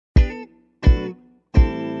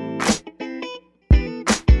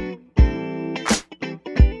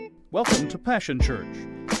Welcome to Passion Church.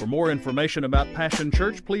 For more information about Passion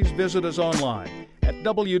Church, please visit us online at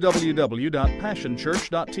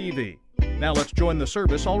www.passionchurch.tv. Now let's join the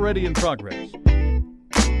service already in progress.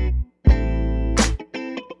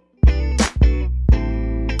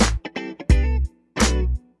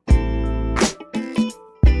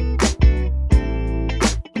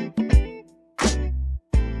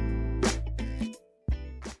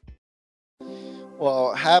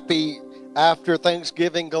 Well, happy after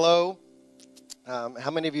Thanksgiving glow. How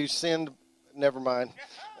many of you sinned? Never mind.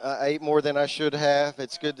 Ate more than I should have.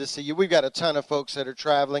 It's good to see you. We've got a ton of folks that are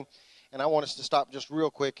traveling, and I want us to stop just real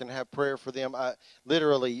quick and have prayer for them. I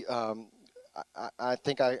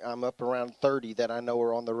think I'm up around 30 that I know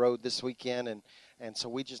are on the road this weekend, and so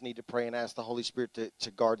we just need to pray and ask the Holy Spirit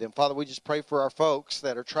to guard them. Father, we just pray for our folks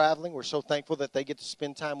that are traveling. We're so thankful that they get to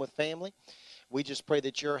spend time with family. We just pray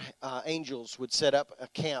that your angels would set up a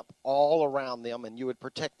camp all around them and you would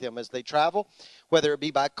protect them as they travel, whether it be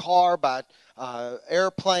by car, by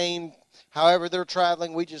airplane, however they're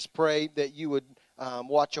traveling. We just pray that you would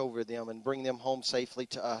watch over them and bring them home safely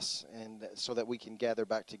to us, and so that we can gather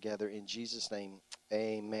back together in Jesus' name.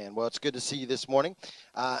 Amen. Well, it's good to see you this morning.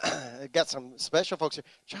 Got some special folks here.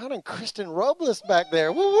 John and Kristen Robles back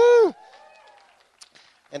there. Woo-woo!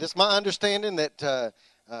 And it's my understanding that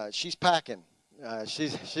she's packing. She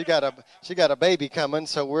got a baby coming,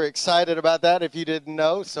 so we're excited about that. If you didn't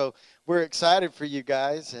know, so we're excited for you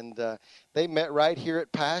guys. And they met right here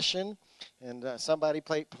at Passion, and somebody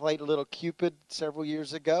played a little Cupid several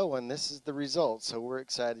years ago, and this is the result. So we're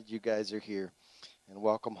excited you guys are here, and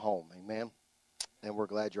welcome home. Amen. And we're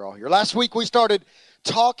glad you're all here. Last week we started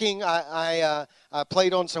talking. I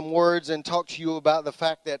played on some words and talked to you about the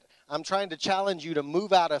fact that I'm trying to challenge you to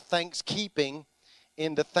move out of thankskeeping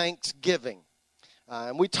into thanksgiving.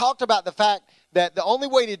 And we talked about the fact that the only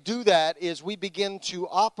way to do that is we begin to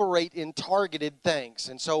operate in targeted thanks.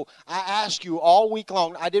 And so I asked you all week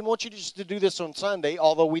long, I didn't want you just to do this on Sunday,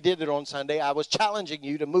 although we did it on Sunday. I was challenging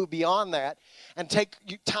you to move beyond that and take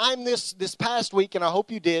time this past week, and I hope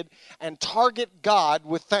you did, and target God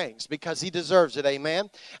with thanks because he deserves it, amen?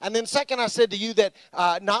 And then second, I said to you that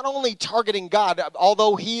not only targeting God,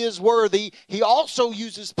 although he is worthy, he also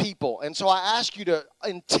uses people. And so I ask you to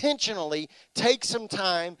intentionally take some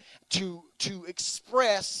time to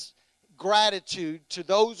express gratitude to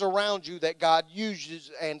those around you that God uses.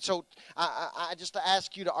 And so I just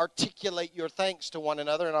ask you to articulate your thanks to one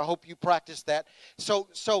another, and I hope you practice that. So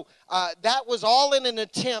that was all in an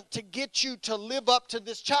attempt to get you to live up to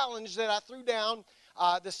this challenge that I threw down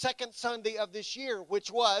the second Sunday of this year, which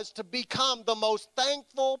was to become the most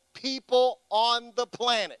thankful people on the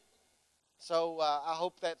planet. So I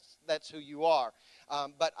hope that's who you are.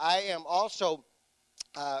 But I am also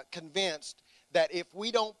convinced that if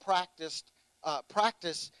we don't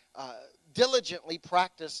diligently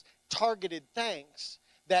practice targeted thanks,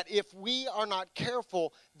 that if we are not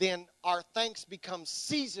careful, then our thanks become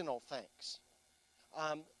seasonal thanks.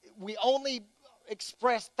 We only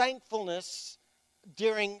express thankfulness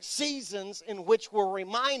during seasons in which we're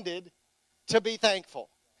reminded to be thankful.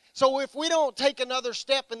 So if we don't take another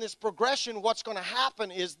step in this progression, what's going to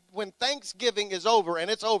happen is when Thanksgiving is over,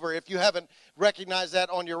 and it's over if you haven't recognized that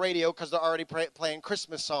on your radio because they're already playing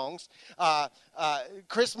Christmas songs.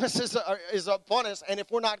 Christmas is upon us, and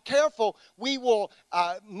if we're not careful, we will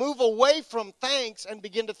move away from thanks and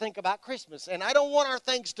begin to think about Christmas. And I don't want our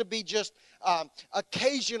thanks to be just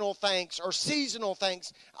occasional thanks or seasonal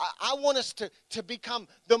thanks. I want us to become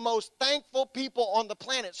the most thankful people on the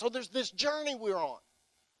planet. So there's this journey we're on.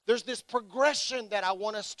 There's this progression that I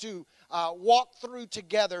want us to walk through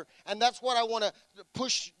together, and that's what I want to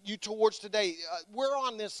push you towards today. We're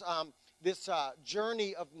on this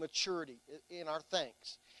journey of maturity in our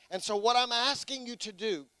thanks. And so what I'm asking you to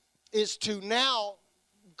do is to now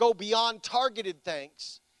go beyond targeted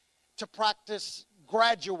thanks to practice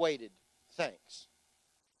graduated thanks.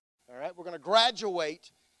 All right, we're going to graduate.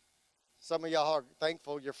 Some of y'all are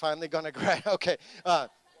thankful you're finally going to graduate. Okay.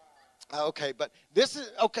 Okay, but this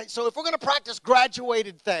is, okay, so if we're going to practice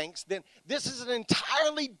graduated thanks, then this is an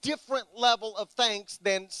entirely different level of thanks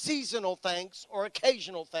than seasonal thanks or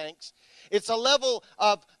occasional thanks. It's a level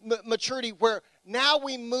of maturity where now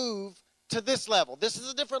we move to this level. This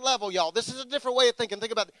is a different level, y'all. This is a different way of thinking.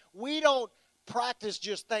 Think about it. We don't practice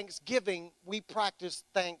just thanksgiving. We practice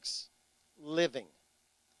thanks living.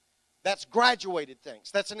 That's graduated thanks.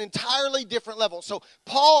 That's an entirely different level. So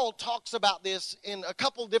Paul talks about this in a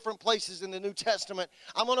couple different places in the New Testament.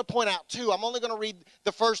 I'm going to point out two. I'm only going to read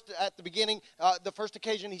the first at the beginning. The first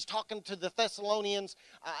occasion he's talking to the Thessalonians,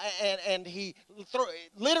 and he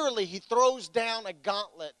throws down a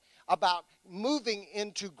gauntlet about moving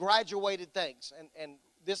into graduated things. And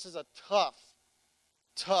this is a tough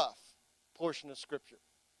portion of Scripture.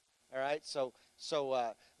 All right? So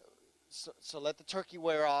let the turkey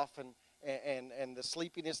wear off and the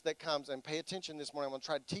sleepiness that comes, and pay attention this morning. I'm going to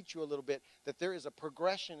try to teach you a little bit that there is a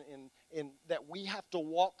progression in that we have to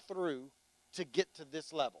walk through to get to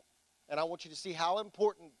this level. And I want you to see how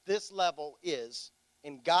important this level is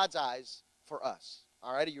in God's eyes for us.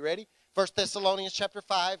 All right, are you ready? 1 Thessalonians chapter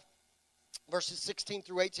 5, verses 16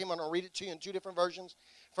 through 18. I'm going to read it to you in two different versions.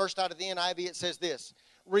 First, out of the NIV, it says this: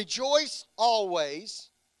 Rejoice always,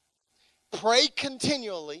 pray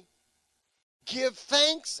continually, give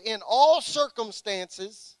thanks in all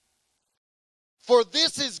circumstances, for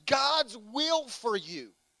this is God's will for you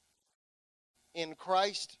in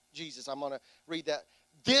Christ Jesus. I'm going to read that.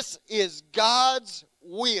 This is God's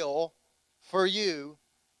will for you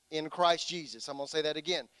in Christ Jesus. I'm going to say that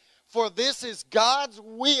again. For this is God's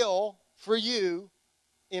will for you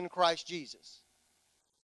in Christ Jesus.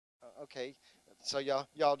 Okay, so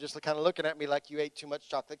y'all just kind of looking at me like you ate too much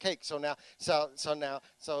chocolate cake. So now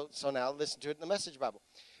listen to it in the Message Bible.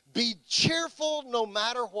 Be cheerful no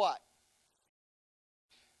matter what.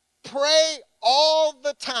 Pray all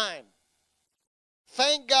the time.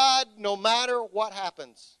 Thank God no matter what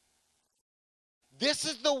happens. This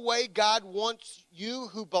is the way God wants you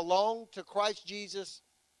who belong to Christ Jesus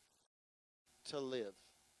to live.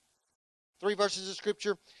 3 verses of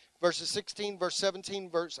Scripture, verses 16, verse 17,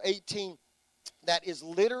 verse 18, that is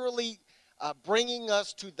literally bringing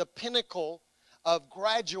us to the pinnacle of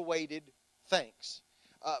graduated thanks.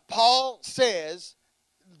 Paul says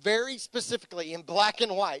very specifically in black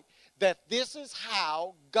and white that this is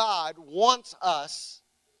how God wants us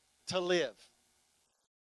to live.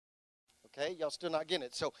 Okay, y'all still not getting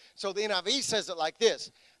it. So the NIV says it like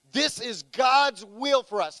this: this is God's will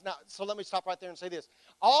for us. Now, so let me stop right there and say this.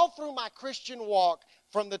 All through my Christian walk,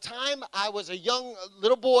 from the time I was a young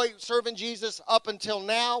little boy serving Jesus up until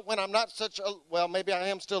now, when I'm not such a, well, maybe I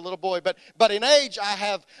am still a little boy, but in age I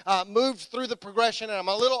have moved through the progression and I'm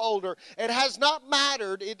a little older. It has not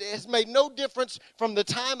mattered. It has made no difference from the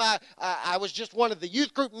time I was just one of the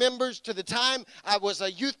youth group members to the time I was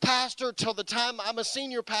a youth pastor till the time I'm a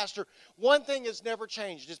senior pastor. One thing has never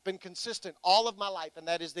changed. It's been consistent all of my life, and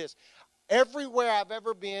that is this. Everywhere I've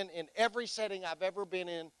ever been, in every setting I've ever been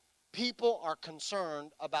in, people are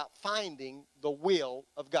concerned about finding the will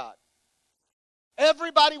of God.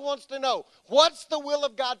 Everybody wants to know, what's the will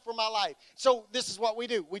of God for my life? So this is what we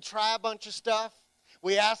do. We try a bunch of stuff.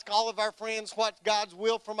 We ask all of our friends, what's God's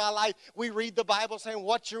will for my life? We read the Bible saying,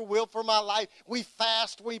 what's your will for my life? We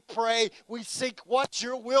fast, we pray, we seek, what's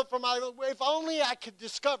your will for my life? If only I could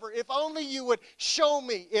discover, if only you would show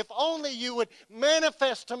me, if only you would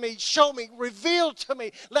manifest to me, show me, reveal to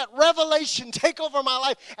me, let revelation take over my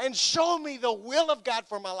life and show me the will of God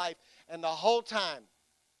for my life. And the whole time,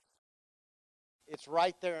 it's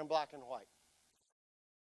right there in black and white.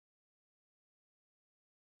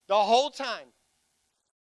 The whole time,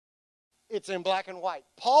 it's in black and white.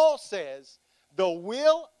 Paul says the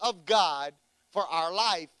will of God for our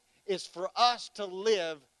life is for us to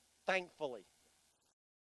live thankfully.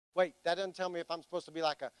 Wait, that doesn't tell me if I'm supposed to be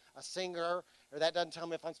like a singer, or that doesn't tell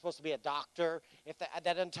me if I'm supposed to be a doctor. If that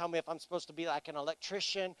doesn't tell me if I'm supposed to be like an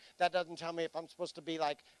electrician. That doesn't tell me if I'm supposed to be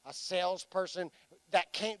like a salesperson.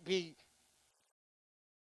 That can't be.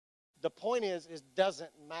 The point is it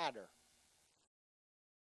doesn't matter.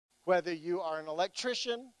 Whether you are an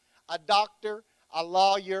electrician, a doctor, a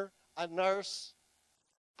lawyer, a nurse,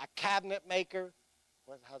 a cabinet maker.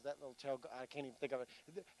 How's that little tail go? I can't even think of it.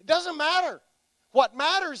 It doesn't matter. What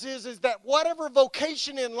matters is that whatever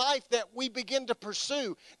vocation in life that we begin to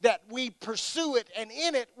pursue, that we pursue it, and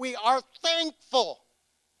in it we are thankful.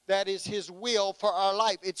 That is His will for our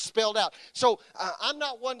life. It's spelled out. So I'm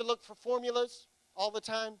not one to look for formulas all the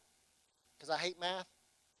time because I hate math.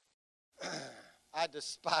 I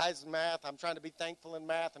despise math. I'm trying to be thankful in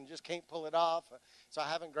math and just can't pull it off. So I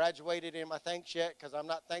haven't graduated in my thanks yet because I'm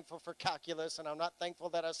not thankful for calculus, and I'm not thankful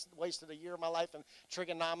that I wasted a year of my life in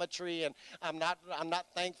trigonometry, and I'm not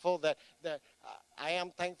thankful that I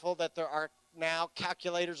am thankful that there are now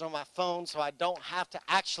calculators on my phone so I don't have to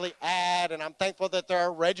actually add, and I'm thankful that there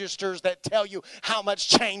are registers that tell you how much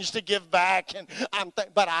change to give back, and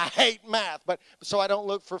but I hate math. But so I don't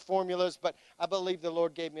look for formulas, but I believe the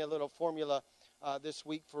Lord gave me a little formula this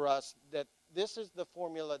week for us, that this is the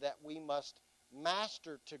formula that we must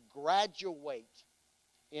master to graduate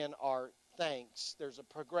in our thanks. There's a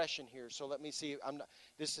progression here. So let me see.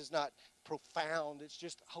 This is not profound. It's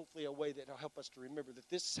just hopefully a way that will help us to remember that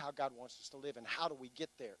this is how God wants us to live, and how do we get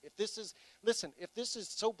there? If this is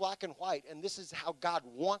so black and white, and this is how God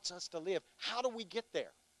wants us to live, how do we get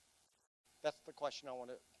there? That's the question I want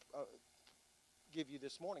to give you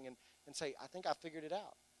this morning, and say, I think I figured it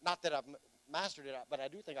out. Not that I've mastered it out, but I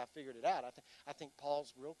do think I figured it out. I think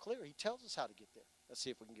Paul's real clear. He tells us how to get there. Let's see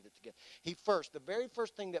if we can get it together. The very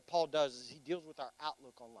first thing that Paul does is he deals with our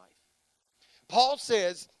outlook on life. Paul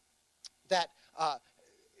says that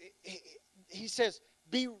he says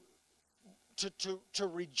to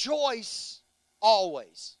rejoice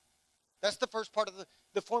always. That's the first part of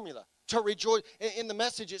the formula. To rejoice. In the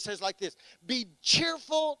Message it says like this: be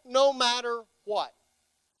cheerful no matter what.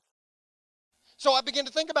 So I begin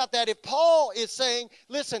to think about that. If Paul is saying,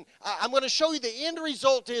 listen, I'm going to show you the end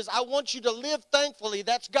result is I want you to live thankfully.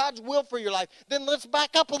 That's God's will for your life. Then let's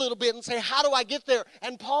back up a little bit and say, how do I get there?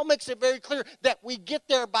 And Paul makes it very clear that we get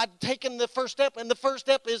there by taking the first step. And the first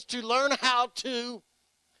step is to learn how to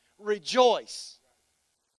rejoice.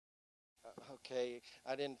 Okay,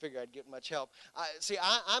 I didn't figure I'd get much help.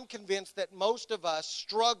 I'm convinced that most of us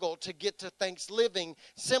struggle to get to Thanksgiving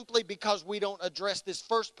simply because we don't address this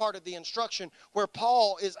first part of the instruction, where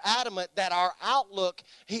Paul is adamant that our outlook,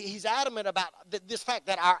 he's adamant about this fact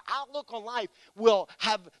that our outlook on life will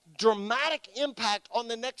have dramatic impact on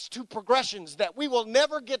the next two progressions, that we will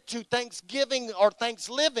never get to Thanksgiving or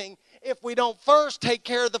Thanksgiving if we don't first take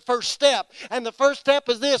care of the first step. And the first step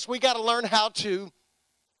is this: we got to learn how to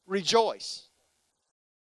rejoice.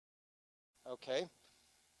 Okay,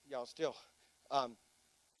 y'all still.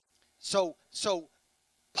 So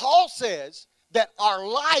Paul says that our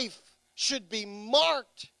life should be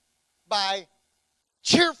marked by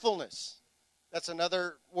cheerfulness. That's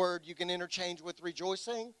another word you can interchange with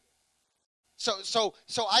rejoicing. So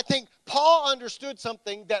I think Paul understood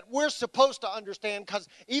something that we're supposed to understand, because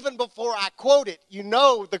even before I quote it, you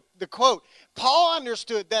know the quote. Paul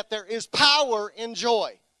understood that there is power in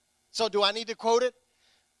joy. So do I need to quote it?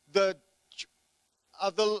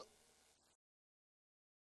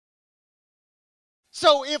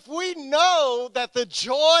 So if we know that the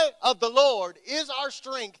joy of the Lord is our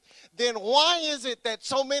strength, then why is it that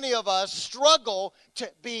so many of us struggle to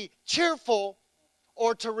be cheerful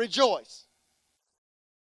or to rejoice?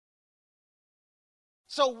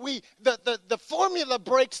 So the formula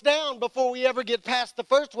breaks down before we ever get past the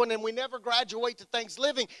first one, and we never graduate to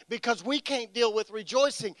Thanksgiving because we can't deal with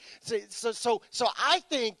rejoicing. So I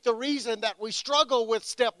think the reason that we struggle with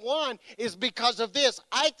step one is because of this.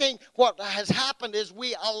 I think what has happened is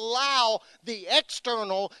we allow the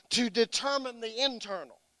external to determine the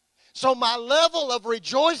internal. So my level of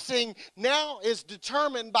rejoicing now is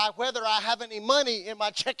determined by whether I have any money in my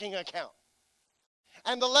checking account.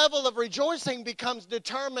 And the level of rejoicing becomes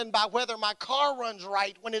determined by whether my car runs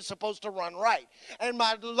right when it's supposed to run right. And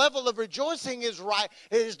my level of rejoicing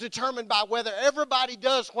is determined by whether everybody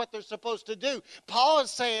does what they're supposed to do. Paul is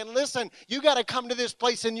saying, listen, you got to come to this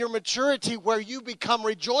place in your maturity where you become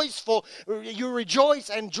rejoiceful. You rejoice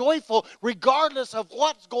and joyful regardless of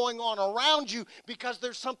what's going on around you, because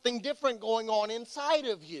there's something different going on inside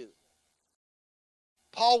of you.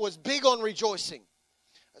 Paul was big on rejoicing.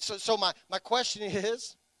 So my question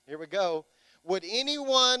is, here we go, would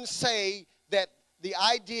anyone say that the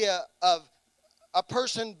idea of a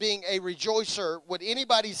person being a rejoicer, would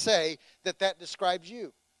anybody say that that describes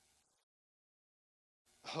you?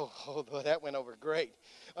 Oh, that went over great.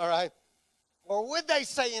 All right. Or would they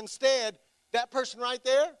say instead, that person right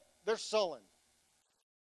there, they're sullen.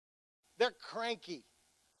 They're cranky.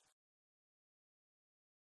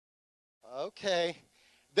 Okay.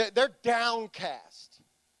 They're downcast.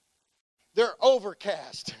 They're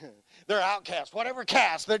overcast. They're outcast. Whatever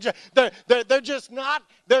cast. They're just not.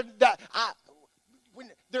 There's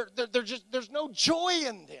no joy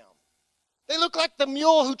in them. They look like the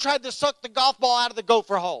mule who tried to suck the golf ball out of the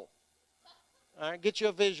gopher hole. All right, get you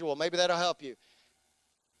a visual. Maybe that'll help you.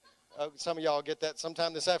 Some of y'all get that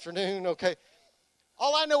sometime this afternoon. Okay.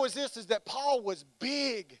 All I know is this: is that Paul was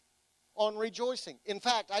big on rejoicing. In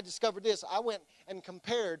fact, I discovered this. I went and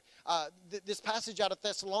compared this passage out of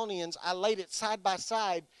Thessalonians. I laid it side by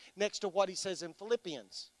side next to what he says in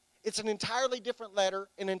Philippians. It's an entirely different letter,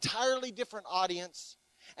 an entirely different audience,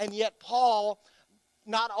 and yet Paul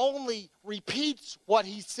not only repeats what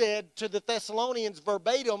he said to the Thessalonians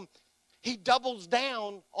verbatim, he doubles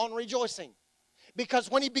down on rejoicing.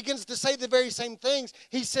 Because when he begins to say the very same things,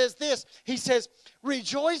 he says this. He says,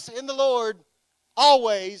 rejoice in the Lord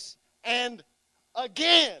always. And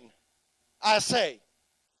again, I say,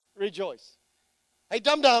 rejoice. Hey,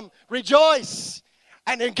 dum-dum, rejoice.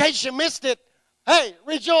 And in case you missed it, hey,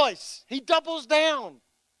 rejoice. He doubles down.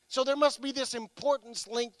 So there must be this importance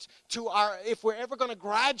linked to our, if we're ever going to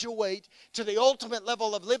graduate to the ultimate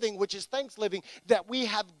level of living, which is thanksgiving, that we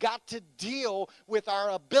have got to deal with our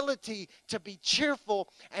ability to be cheerful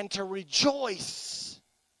and to rejoice.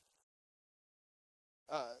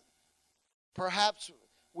 Perhaps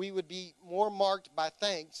we would be more marked by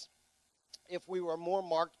thanks if we were more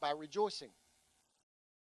marked by rejoicing.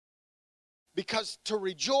 Because to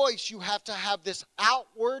rejoice, you have to have this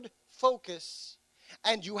outward focus,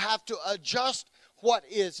 and you have to adjust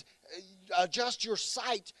your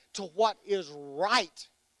sight to what is right,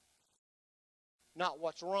 not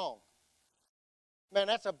what's wrong. Man,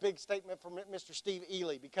 that's a big statement from Mr. Steve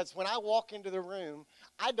Ely, because when I walk into the room,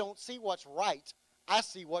 I don't see what's right. I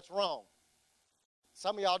see what's wrong.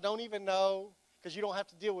 Some of y'all don't even know because you don't have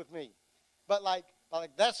to deal with me. But like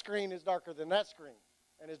that screen is darker than that screen,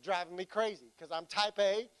 and it's driving me crazy because I'm type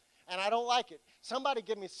A and I don't like it. Somebody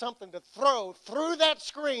give me something to throw through that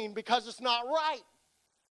screen because it's not right.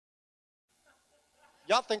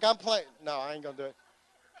 Y'all think I'm playing? No, I ain't going to do it.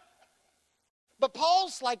 But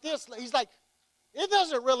Paul's like this. He's like, it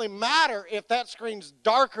doesn't really matter if that screen's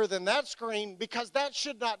darker than that screen, because that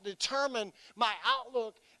should not determine my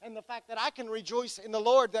outlook and the fact that I can rejoice in the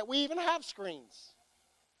Lord that we even have screens.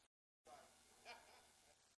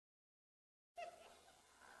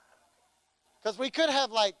 Because we could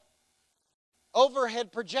have like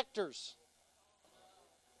overhead projectors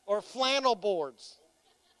or flannel boards.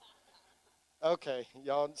 Okay,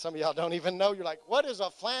 y'all, some of y'all don't even know. You're like, what is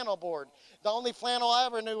a flannel board? The only flannel I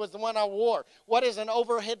ever knew was the one I wore. What is an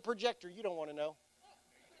overhead projector? You don't want to know.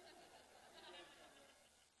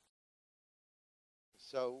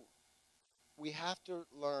 So we have to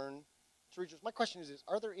learn to rejoice. My question is,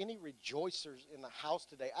 are there any rejoicers in the house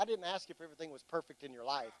today? I didn't ask if everything was perfect in your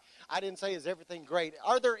life. I didn't say, is everything great?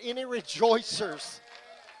 Are there any rejoicers?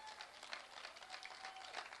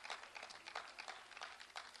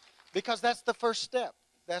 Because that's the first step.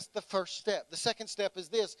 That's the first step. The second step is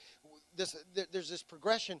this. There's this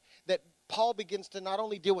progression that Paul begins to not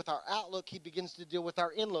only deal with our outlook, he begins to deal with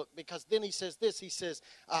our inlook. Because then he says this. He says,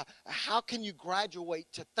 how can you graduate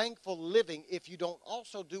to thankful living if you don't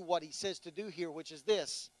also do what he says to do here, which is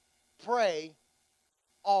this: pray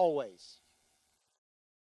always.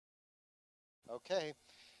 Okay.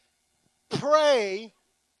 Pray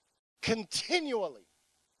continually.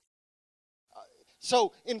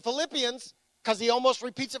 So in Philippians, because he almost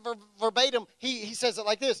repeats it verbatim, he says it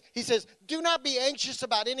like this. He says, do not be anxious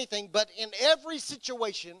about anything, but in every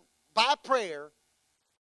situation, by prayer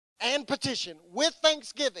and petition, with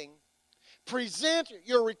thanksgiving, present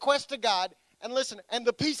your request to God. And listen, and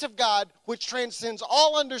the peace of God, which transcends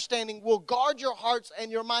all understanding, will guard your hearts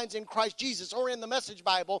and your minds in Christ Jesus. Or in the Message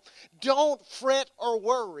Bible, don't fret or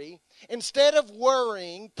worry. Instead of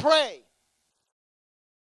worrying, pray.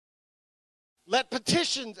 Let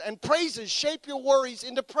petitions and praises shape your worries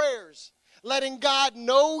into prayers, letting God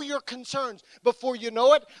know your concerns. Before you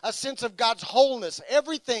know it, a sense of God's wholeness,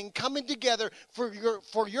 everything coming together for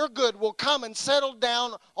your good, will come and settle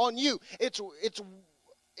down on you. It's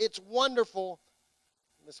wonderful.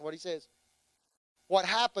 Listen to what he says. What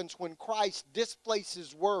happens when Christ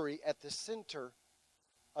displaces worry at the center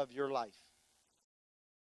of your life?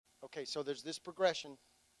 Okay, so there's this progression.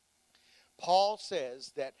 Paul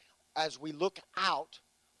says that as we look out,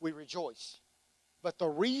 we rejoice. But the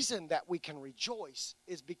reason that we can rejoice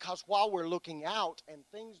is because while we're looking out and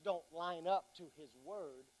things don't line up to his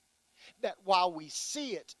word, that while we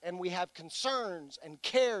see it and we have concerns and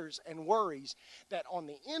cares and worries, that on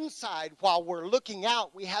the inside, while we're looking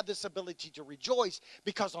out, we have this ability to rejoice,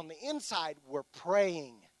 because on the inside, we're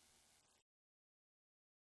praying.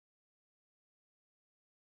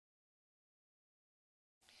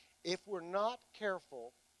 If we're not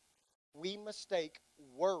careful, we mistake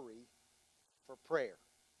worry for prayer.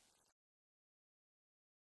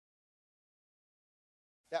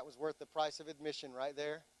 That was worth the price of admission right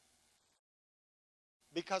there.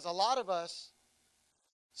 Because a lot of us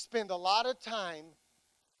spend a lot of time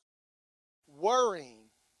worrying,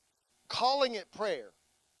 calling it prayer,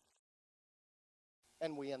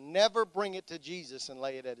 and we never bring it to Jesus and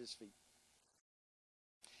lay it at his feet.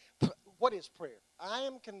 What is prayer? I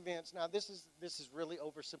am convinced, now this is really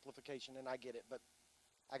oversimplification, and I get it, but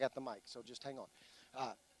I got the mic, so just hang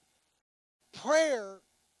on. Prayer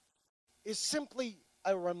is simply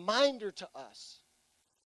a reminder to us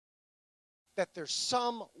that there's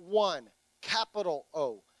someone, capital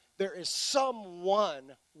O, there is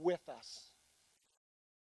someone with us.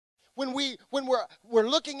 when we're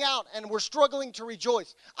looking out and we're struggling to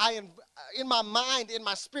rejoice, I am in my mind, in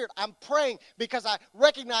my spirit, I'm praying because I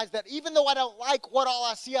recognize that even though I don't like what all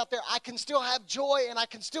I see out there, I can still have joy and I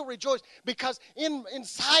can still rejoice because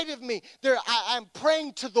inside of me, I'm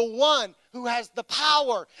praying to the one who has the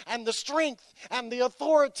power and the strength and the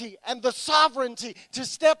authority and the sovereignty to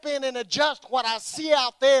step in and adjust what I see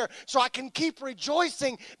out there so I can keep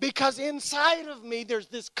rejoicing because inside of me there's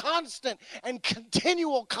this constant and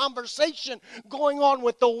continual conversation going on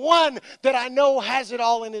with the one that I know has it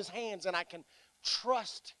all in his hands and I can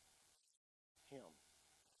trust him.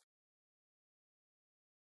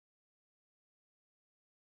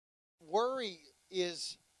 Worry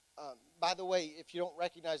is, by the way, if you don't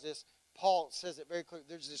recognize this, Paul says it very clearly.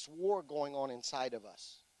 There's this war going on inside of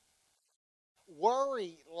us.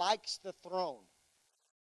 Worry likes the throne.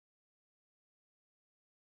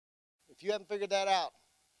 If you haven't figured that out,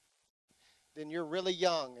 then you're really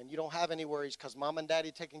young and you don't have any worries because mom and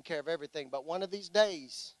daddy taking care of everything. But one of these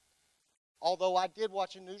days, although I did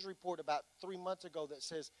watch a news report about 3 months ago that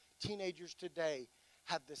says teenagers today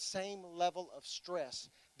have the same level of stress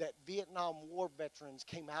that Vietnam War veterans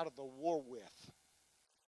came out of the war with.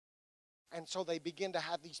 And so they begin to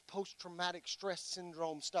have these post-traumatic stress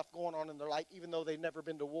syndrome stuff going on in their life, even though they've never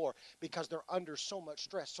been to war, because they're under so much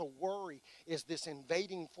stress. So worry is this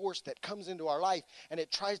invading force that comes into our life, and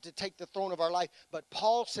it tries to take the throne of our life. But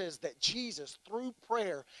Paul says that Jesus, through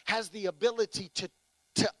prayer, has the ability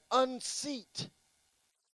to unseat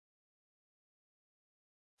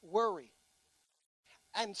worry.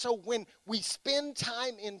 And so when we spend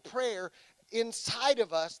time in prayer, inside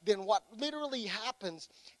of us, then what literally happens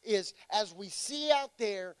is as we see out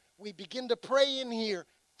there, we begin to pray in here,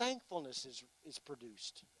 thankfulness is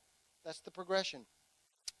produced. That's the progression.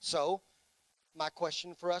 So, my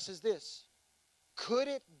question for us is this. Could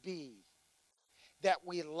it be that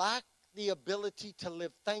we lack the ability to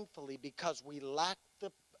live thankfully because we lack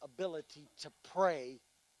the ability to pray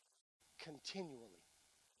continually?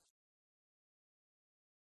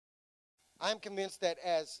 I'm convinced that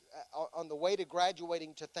as on the way to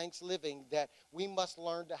graduating to Thanksgiving, that we must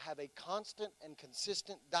learn to have a constant and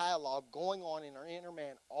consistent dialogue going on in our inner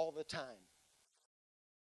man all the time.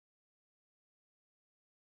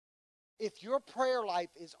 If your prayer life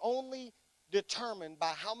is only determined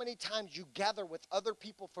by how many times you gather with other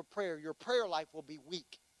people for prayer, your prayer life will be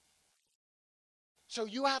weak. So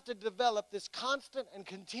you have to develop this constant and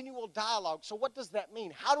continual dialogue. So what does that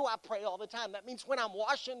mean? How do I pray all the time? That means when I'm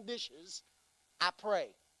washing dishes, I pray.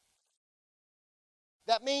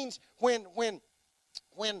 That means when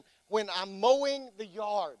I'm mowing the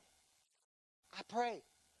yard, I pray.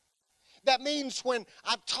 That means when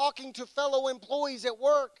I'm talking to fellow employees at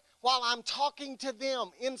work, while I'm talking to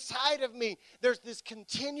them, inside of me, there's this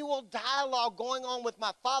continual dialogue going on with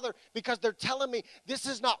my Father because they're telling me this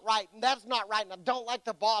is not right and that's not right and I don't like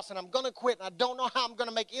the boss and I'm going to quit and I don't know how I'm going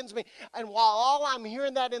to make ends meet. And while all I'm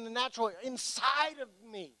hearing that in the natural, inside of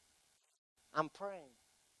me, I'm praying.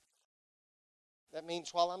 That means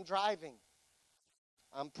while I'm driving,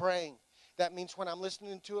 I'm praying. That means when I'm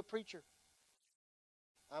listening to a preacher,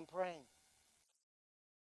 I'm praying.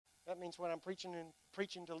 That means when I'm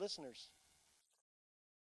preaching to listeners,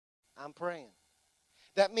 I'm praying.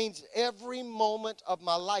 That means every moment of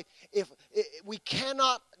my life. If we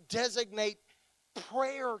cannot designate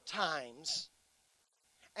prayer times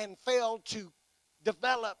and fail to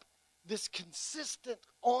develop this consistent,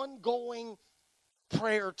 ongoing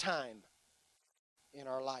prayer time in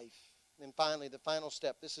our life. And finally, the final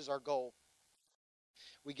step, this is our goal.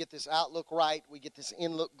 We get this outlook right, we get this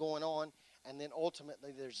in-look going on, and then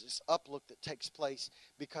ultimately there's this uplook that takes place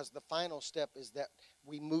because the final step is that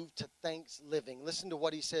we move to thanks living. Listen to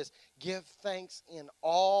what he says, give thanks in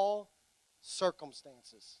all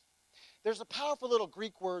circumstances. There's a powerful little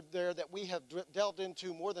Greek word there that we have delved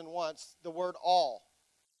into more than once, the word all.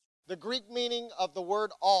 The Greek meaning of the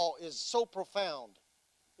word all is so profound.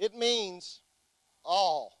 It means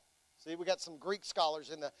all. See, we got some Greek scholars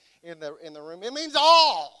in the room. It means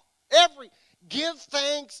all. Give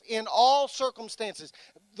thanks in all circumstances.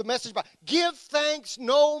 The message by give thanks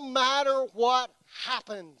no matter what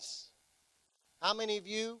happens. How many of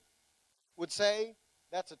you would say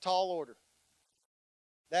that's a tall order?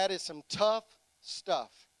 That is some tough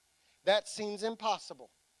stuff. That seems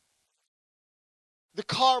impossible. The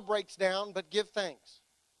car breaks down, but give thanks.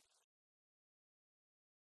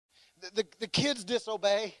 The kids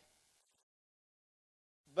disobey,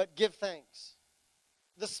 but give thanks.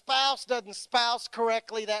 The spouse doesn't spouse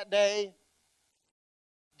correctly that day,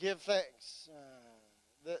 give thanks.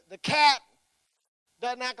 The cat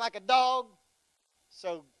doesn't act like a dog,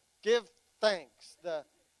 so give thanks.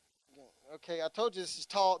 Okay, I told you this is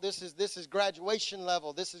tall. This is graduation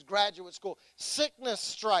level. This is graduate school. Sickness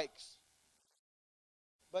strikes,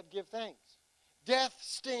 but give thanks. Death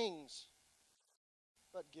stings,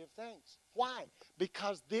 but give thanks. Why?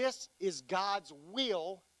 Because this is God's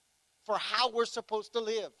will for how we're supposed to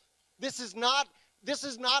live. This is not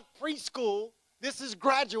preschool. This is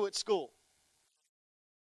graduate school.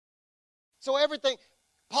 So everything,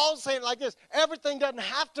 Paul's saying it like this, everything doesn't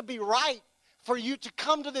have to be right for you to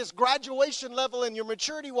come to this graduation level in your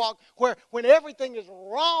maturity walk where when everything is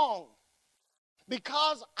wrong.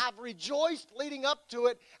 Because I've rejoiced leading up to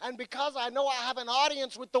it, and because I know I have an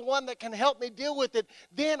audience with the one that can help me deal with it,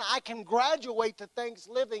 then I can graduate to thanks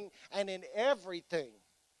living, and in everything,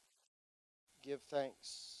 give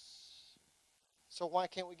thanks. So why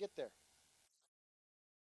can't we get there?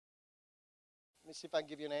 Let me see if I can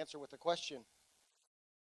give you an answer with a question.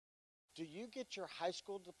 Do you get your high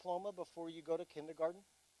school diploma before you go to kindergarten?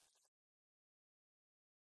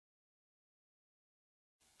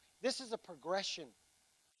 This is a progression.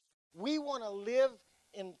 We want to live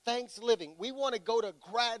in thanks living. We want to go to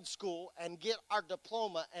grad school and get our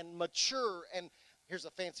diploma and mature and, here's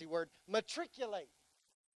a fancy word, matriculate.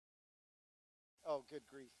 Oh, good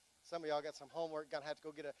grief. Some of y'all got some homework. Going to have to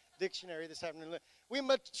go get a dictionary this afternoon. We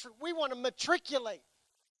want to matriculate.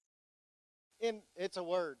 It's a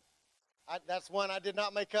word. That's one I did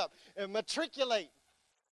not make up. Matriculate.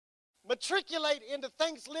 Matriculate into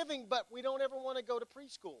thanks living, but we don't ever want to go to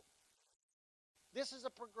preschool. This is a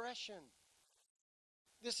progression.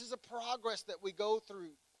 This is a progress that we go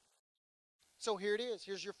through. So here it is.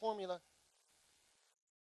 Here's your formula.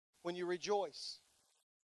 When you rejoice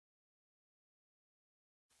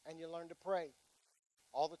and you learn to pray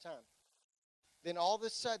all the time, then all of a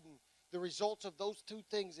sudden, the results of those two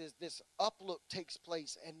things is this uplook takes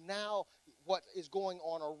place, and now what is going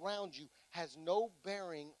on around you has no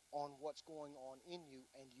bearing on what's going on in you,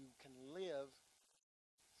 and you can live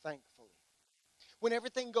thankfully. When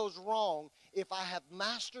everything goes wrong, if I have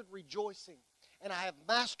mastered rejoicing and I have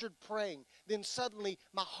mastered praying, then suddenly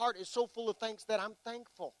my heart is so full of thanks that I'm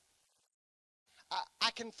thankful.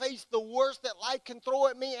 I can face the worst that life can throw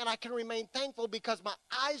at me, and I can remain thankful because my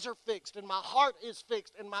eyes are fixed and my heart is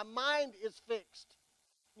fixed and my mind is fixed.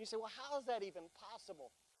 And you say, well, how is that even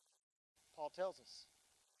possible? Paul tells us.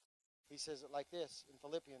 He says it like this in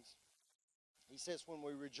Philippians. He says when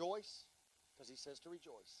we rejoice, because he says to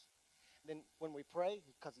rejoice. Then when we pray,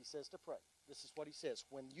 because he says to pray. This is what he says.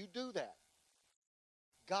 When you do that,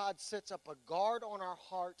 God sets up a guard on our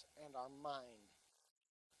heart and our mind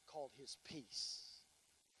called his peace.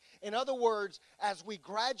 In other words, as we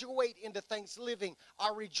graduate into thanksgiving,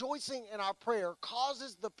 our rejoicing and our prayer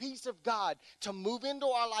causes the peace of God to move into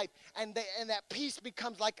our life, and that peace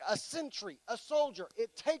becomes like a sentry, a soldier.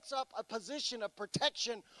 It takes up a position of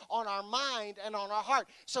protection on our mind and on our heart.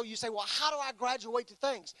 So you say, well, how do I graduate to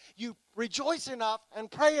thanks? You rejoice enough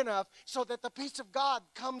and pray enough so that the peace of God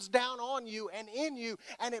comes down on you and in you,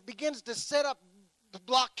 and it begins to set up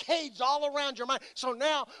blockades all around your mind. So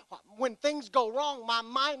now when things go wrong, my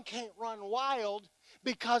mind can't run wild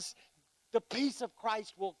because the peace of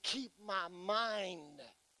Christ will keep my mind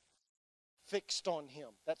fixed on him.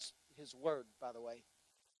 That's his word, by the way.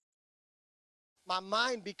 My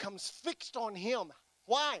mind becomes fixed on him.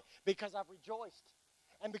 Why? Because I've rejoiced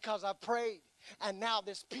and because I've prayed. And now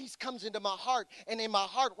this peace comes into my heart. And in my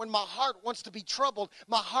heart, when my heart wants to be troubled,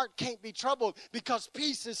 my heart can't be troubled because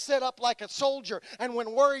peace is set up like a soldier. And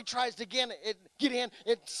when worry tries to get in,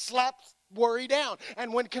 it slaps worry down.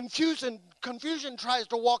 And when confusion tries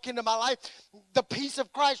to walk into my life, the peace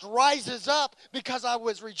of Christ rises up because I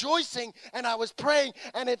was rejoicing and I was praying,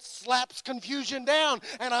 and it slaps confusion down.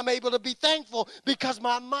 And I'm able to be thankful because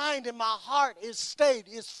my mind and my heart is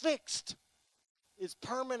fixed. Is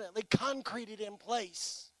permanently concreted in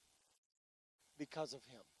place because of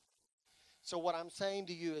him. So what I'm saying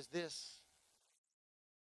to you is this.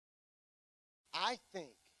 I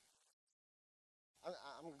think, I'm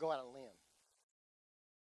going to go out on a limb.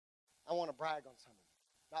 I want to brag on some of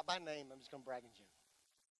you. Not by name, I'm just going to brag in general.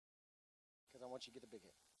 Because I want you to get the big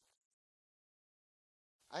hit.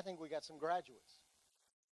 I think we got some graduates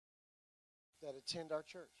that attend our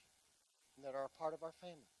church and that are a part of our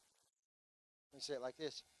family. Let me say it like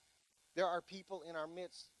this. There are people in our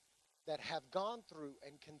midst that have gone through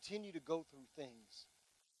and continue to go through things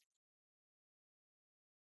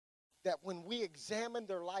that when we examine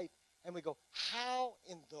their life and we go, how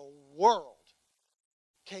in the world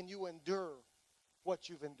can you endure what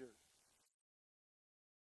you've endured?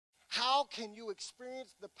 How can you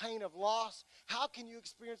experience the pain of loss? How can you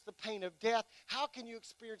experience the pain of death? How can you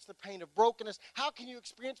experience the pain of brokenness? How can you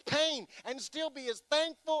experience pain and still be as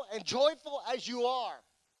thankful and joyful as you are?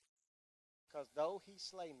 Because though he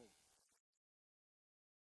slay me,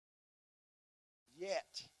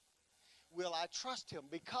 yet will I trust him,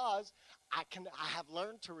 because I have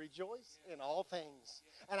learned to rejoice in all things.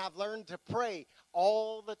 And I've learned to pray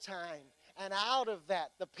all the time. And out of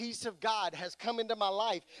that, the peace of God has come into my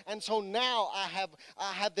life. And so now I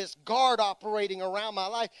have this guard operating around my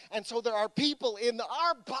life. And so there are people in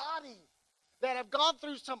our body that have gone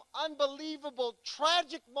through some unbelievable,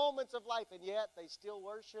 tragic moments of life, and yet they still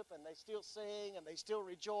worship, and they still sing, and they still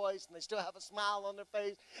rejoice, and they still have a smile on their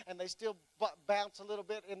face, and they still bounce a little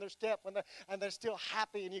bit in their step, and they're still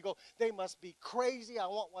happy, and you go, they must be crazy. I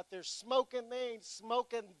want what they're smoking. They ain't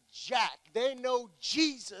smoking jack. They know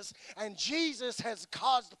Jesus, and Jesus has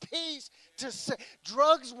caused peace to say.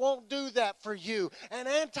 Drugs won't do that for you, and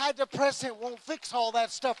antidepressant won't fix all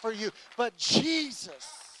that stuff for you, but Jesus.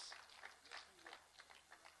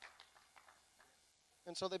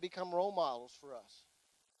 And so they become role models for us.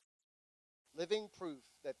 Living proof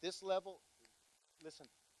that this level, listen,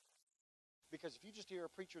 because if you just hear a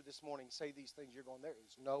preacher this morning say these things, you're going, there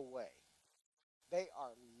is no way. They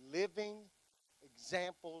are living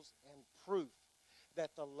examples and proof that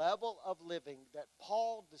the level of living that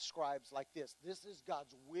Paul describes like this is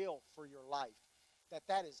God's will for your life,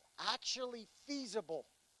 that is actually feasible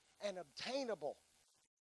and obtainable.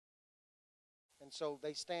 And so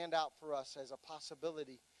they stand out for us as a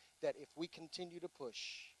possibility that if we continue to push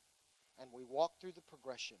and we walk through the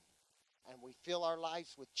progression and we fill our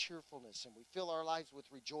lives with cheerfulness and we fill our lives with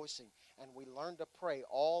rejoicing and we learn to pray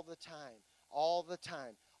all the time, all the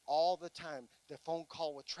time, all the time. The phone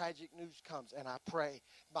call with tragic news comes and I pray.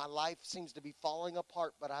 My life seems to be falling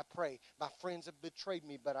apart, but I pray. My friends have betrayed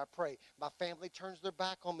me, but I pray. My family turns their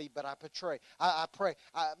back on me, but I pray. I pray.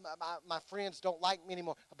 My friends don't like me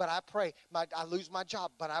anymore, but I pray. I lose my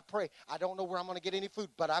job, but I pray. I don't know where I'm going to get any food,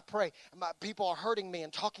 but I pray. People are hurting me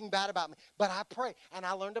and talking bad about me, but I pray. And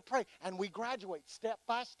I learn to pray. And we graduate step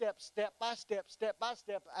by step, step by step, step by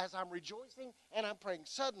step, as I'm rejoicing and I'm praying.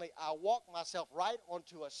 Suddenly, I walk myself right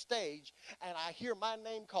onto a stage, and I hear my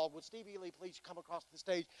name called. Would Stevie Lee please come across the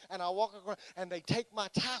stage? And I walk across, and they take my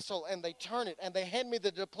tassel, and they turn it, and they hand me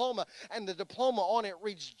the diploma, and the diploma on it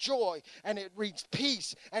reads joy, and it reads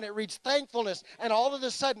peace, and it reads thankfulness. And all of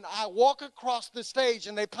a sudden, I walk across the stage,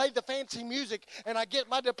 and they play the fancy music, and I get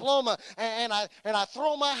my diploma, and I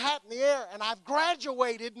throw my hat in the air, and I've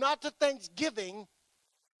graduated not to Thanksgiving,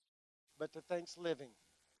 but to thanks living.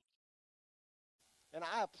 And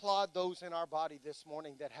I applaud those in our body this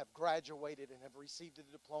morning that have graduated and have received a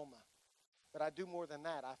diploma. But I do more than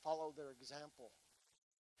that. I follow their example.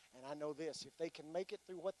 And I know this, if they can make it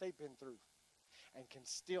through what they've been through and can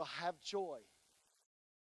still have joy,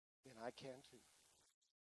 then I can too.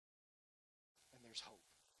 And there's hope.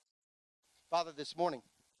 Father, this morning,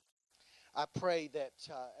 I pray that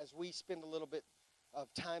as we spend a little bit of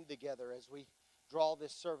time together, as we draw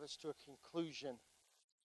this service to a conclusion,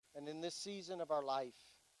 and in this season of our life,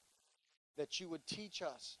 that you would teach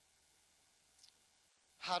us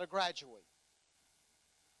how to graduate.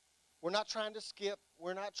 We're not trying to skip.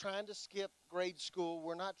 We're not trying to skip grade school.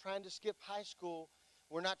 We're not trying to skip high school.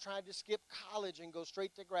 We're not trying to skip college and go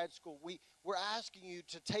straight to grad school. We're asking you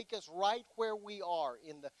to take us right where we are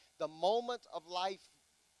in the moment of life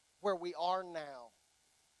where we are now.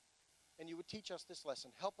 And you would teach us this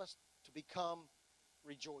lesson. Help us to become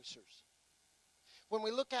rejoicers. When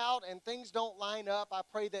we look out and things don't line up, I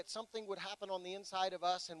pray that something would happen on the inside of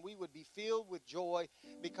us and we would be filled with joy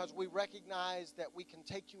because we recognize that we can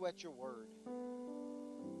take you at your word.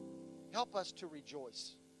 Help us to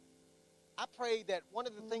rejoice. I pray that one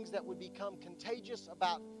of the things that would become contagious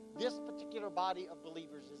about this particular body of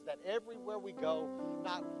believers is that everywhere we go,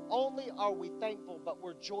 not only are we thankful, but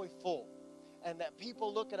we're joyful. And that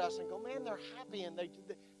people look at us and go, man, they're happy and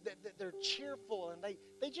they're cheerful and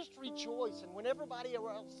they just rejoice. And when everybody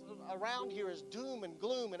around here is doom and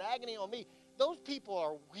gloom and agony on me, those people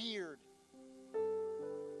are weird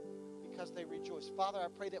because they rejoice. Father, I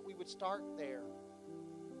pray that we would start there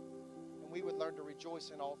and we would learn to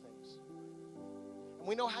rejoice in all things. And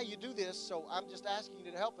we know how you do this, so I'm just asking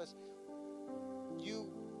you to help us. You,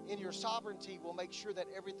 in your sovereignty, will make sure that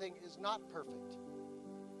everything is not perfect.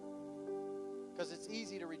 Because it's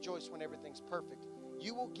easy to rejoice when everything's perfect.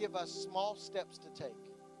 You will give us small steps to take.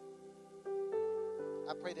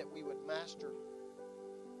 I pray that we would master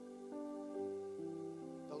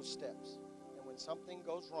those steps. And when something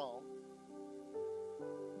goes wrong,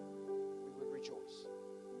 we would rejoice.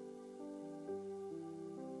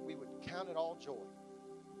 We would count it all joy.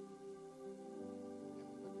 And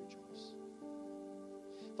we would rejoice.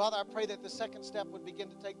 Father, I pray that the second step would begin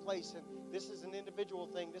to take place. And this is an individual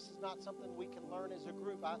thing. This is not something we can learn as a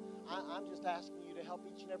group. I'm just asking you to help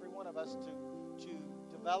each and every one of us to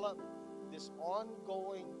develop this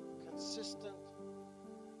ongoing, consistent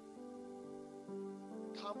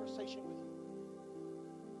conversation with you.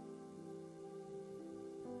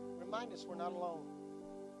 Remind us we're not alone.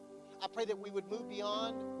 I pray that we would move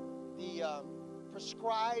beyond the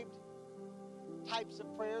prescribed types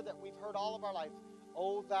of prayer that we've heard all of our life.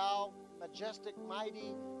 O thou majestic,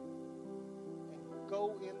 mighty, and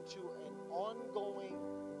go into an ongoing,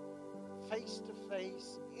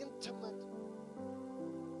 face-to-face, intimate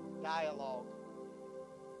dialogue,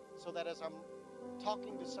 so that as I'm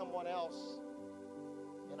talking to someone else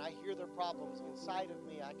and I hear their problems inside of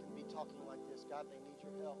me, I can be talking like this: God, they need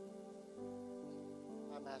your help.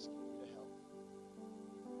 I'm asking you to help.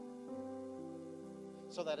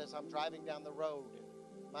 So that as I'm driving down the road and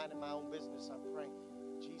minding my own business, I'm praying,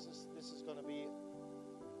 Jesus, this is going to be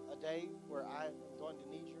a day where I'm going to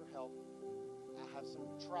need your help. I have some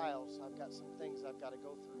trials. I've got some things I've got to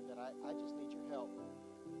go through that I just need your help.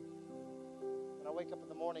 And I wake up in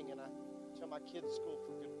the morning and I tell my kids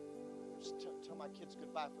tell my kids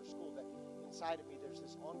goodbye for school, that inside of me there's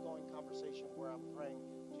this ongoing conversation where I'm praying,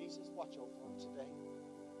 Jesus, watch over them today.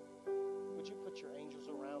 Would you put your angels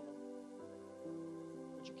around them?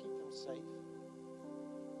 Would you keep them safe?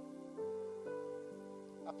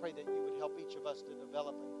 I pray that you would help each of us to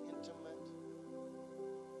develop an intimate,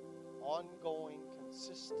 ongoing,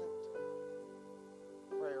 consistent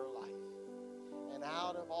prayer life. And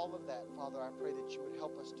out of all of that, Father, I pray that you would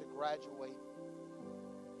help us to graduate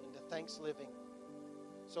into thanks living,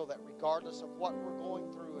 so that regardless of what we're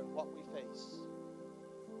going through and what we face,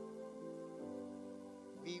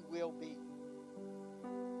 we will be.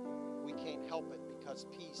 We can't help it, because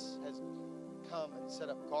peace has come and set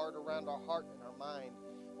up guard around our heart and our mind,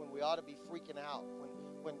 when we ought to be freaking out,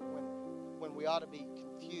 when we ought to be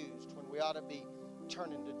confused, when we ought to be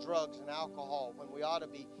turning to drugs and alcohol, when we ought to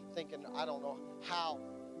be thinking, I don't know how.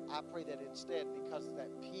 I pray that instead, because that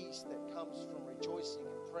peace that comes from rejoicing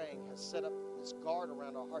and praying has set up this guard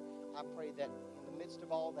around our heart, I pray that in the midst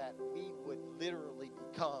of all that, we would literally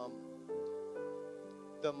become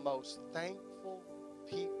the most thankful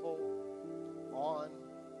people on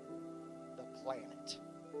the planet.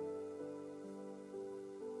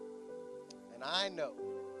 And I know,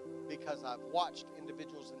 because I've watched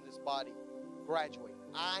individuals in this body graduate,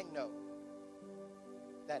 I know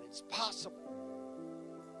that it's possible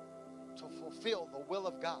to fulfill the will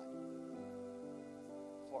of God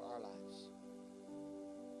for our lives.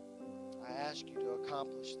 I ask you to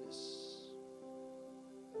accomplish this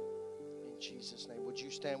in Jesus' name. Would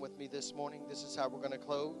you stand with me this morning? This is how we're going to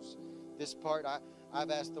close this part.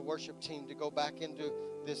 I've asked the worship team to go back into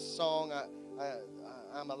this song,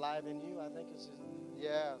 I'm Alive in You, I think it's,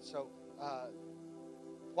 yeah. So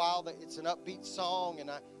while it's an upbeat song,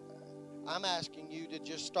 and I'm asking you to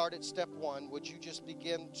just start at step one. Would you just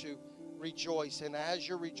begin to rejoice? And as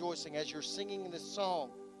you're rejoicing, as you're singing this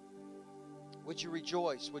song, would you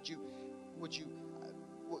rejoice? Would you,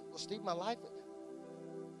 well, Steve, my life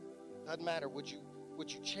doesn't matter. Would you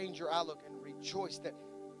change your outlook and rejoice that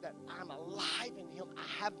I'm alive in Him?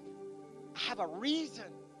 I have a reason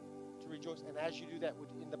to rejoice. And as you do that,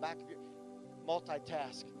 in the back of your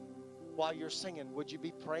multitask while you're singing, would you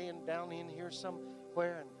be praying down in here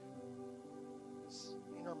somewhere, and this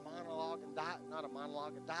inner monologue and not a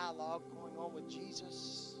monologue, a dialogue going on with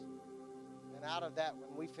Jesus? And out of that,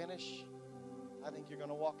 when we finish, I think you're going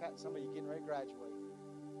to walk out, some of you getting ready to graduate.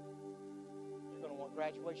 You're going to want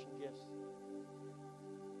graduation gifts.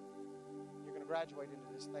 You're going to graduate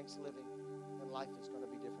into this thanks living, and life is going to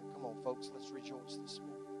be different. Come on, folks, let's rejoice this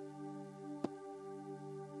morning.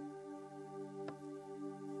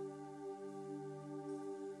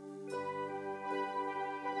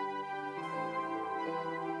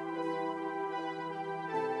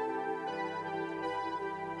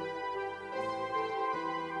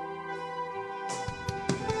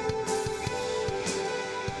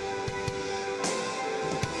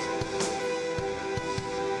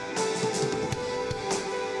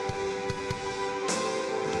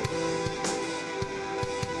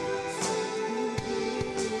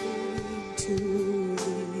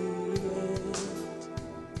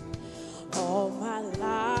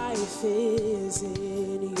 Is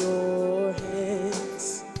in your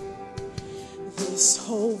hands. This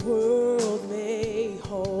whole world may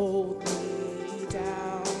hold me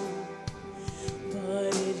down,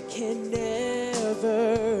 but it can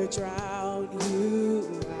never drown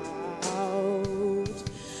you out.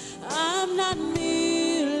 not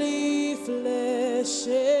merely flesh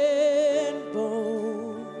and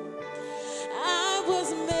bone. I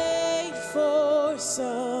was made for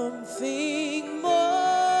something more.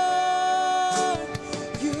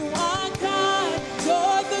 You are God,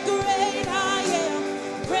 you're the great I am.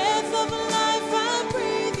 Breath of life, I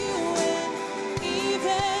breathe you in.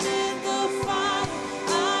 Even in the fire,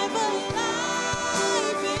 I'm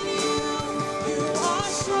alive in you. You are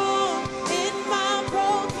strong in my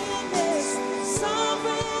brokenness,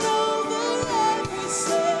 sovereign over every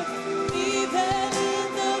step. Even in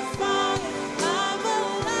the fire, I'm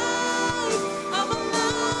alive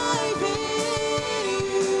in you.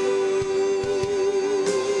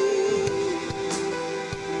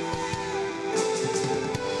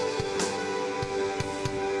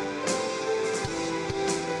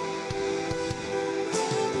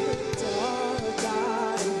 Dark,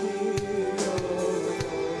 I hear your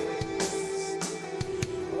voice.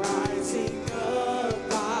 Rising up,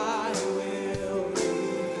 I will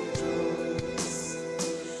rejoice.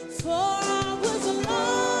 For I was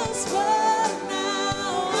lost, but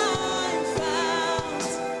now I'm found.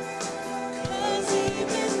 'Cause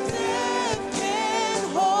even death can't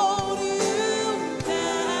hold you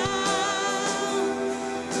down.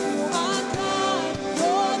 You are God,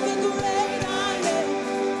 you're the great I am.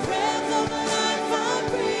 Breath of life, I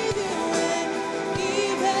breathe you in.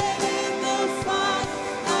 Even in the fire,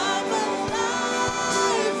 I'm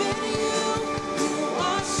alive in you. You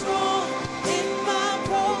are strong in my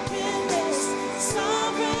brokenness,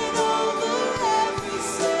 sovereign over every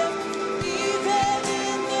step. Even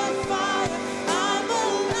in the fire, I'm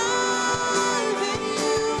alive in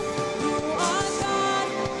you. You are God,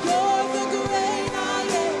 you're the great I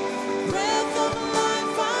am. Breath of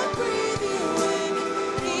life, I breathe you in.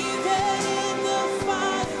 Even in the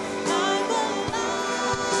fire, I'm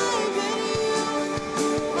alive in you.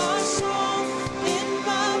 You are strong in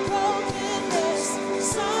my brokenness,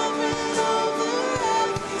 sovereign over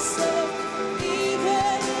every step.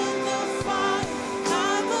 Even in the fire,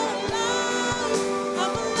 I'm alive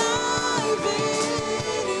in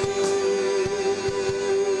you.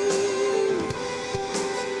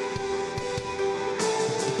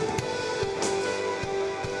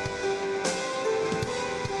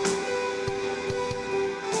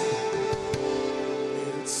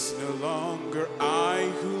 It's no longer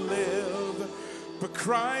I who live, but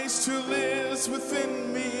Christ who lives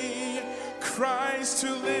within me. Christ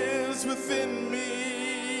who lives within me.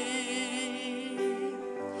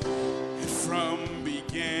 And from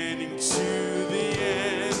beginning to the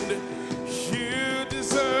end, you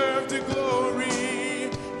deserve the glory.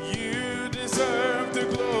 You deserve the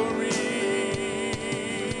glory.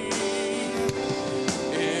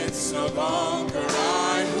 It's no longer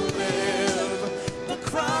I who live, but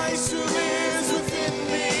Christ who lives within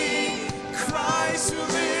me. Christ who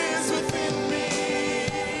lives within me.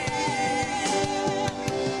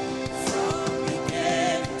 From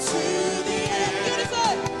beginning to the end,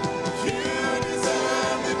 you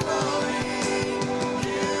deserve the glory.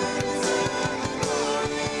 You deserve the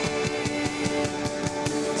glory.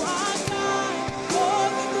 You are God, you're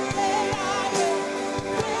the great I am.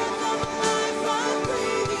 Breath of life, I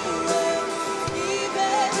breathe you in.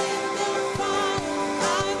 Even in the fire,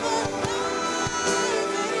 I'm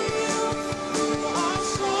alive in you. You are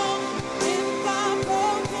strong in my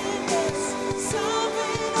brokenness,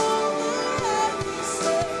 sovereign over every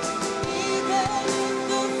step. Even in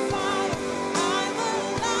the fire, I'm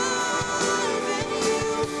alive in you.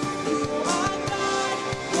 You are God,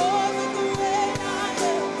 you're the great I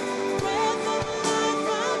am. Breath of life,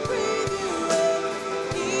 I breathe you in.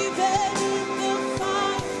 Even in the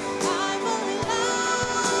fire, I'm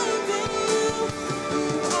alive in you. You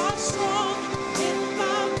are strong in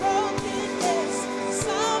my brokenness,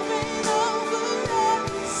 sovereign over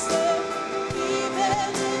every step. Even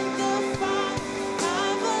in the fire,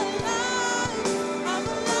 I'm alive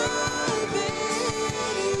in you.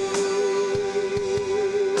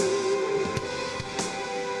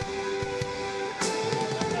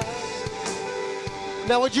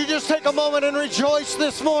 Now, would you just take a moment and rejoice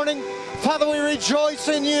this morning? Father, we rejoice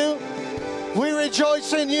in you. We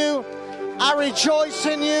rejoice in you. I rejoice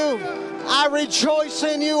in you. I rejoice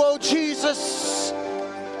in you, oh Jesus.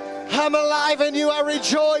 I'm alive in you. I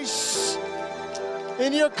rejoice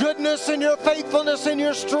in your goodness, in your faithfulness, in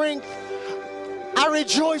your strength. I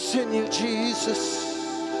rejoice in you, Jesus.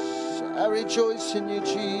 I rejoice in you,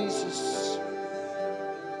 Jesus.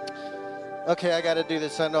 Okay, I got to do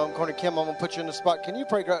this. I know I'm corner. Kim, I'm going to put you in the spot. Can you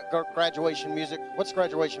play graduation music? What's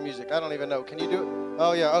graduation music? I don't even know. Can you do it?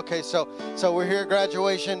 Oh, yeah. Okay, so we're here at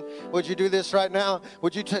graduation. Would you do this right now?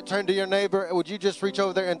 Would you turn to your neighbor? Would you just reach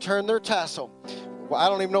over there and turn their tassel? Well, I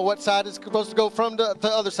don't even know what side it's supposed to go from to the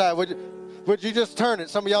other side. Would you just turn it?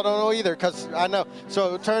 Some of y'all don't know either, because I know.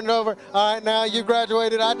 So turn it over. All right, now you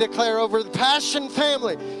graduated. I declare over the Passion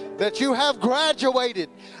family that you have graduated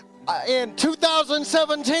in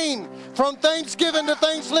 2017 from Thanksgiving to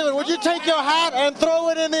Thanksgiving. Would you take your hat and throw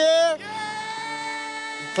it in the air?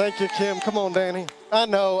 Thank you, Kim. Come on, Danny. I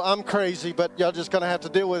know I'm crazy, but y'all just going to have to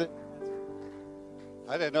deal with it.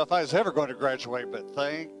 I didn't know if I was ever going to graduate, but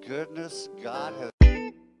thank goodness God has.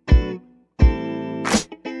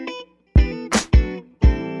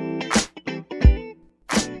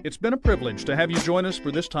 It's been a privilege to have you join us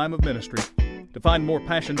for this time of ministry. To find more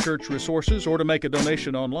Passion Church resources or to make a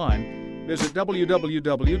donation online, visit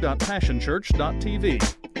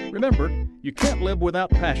www.passionchurch.tv. Remember, you can't live without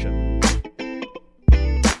passion.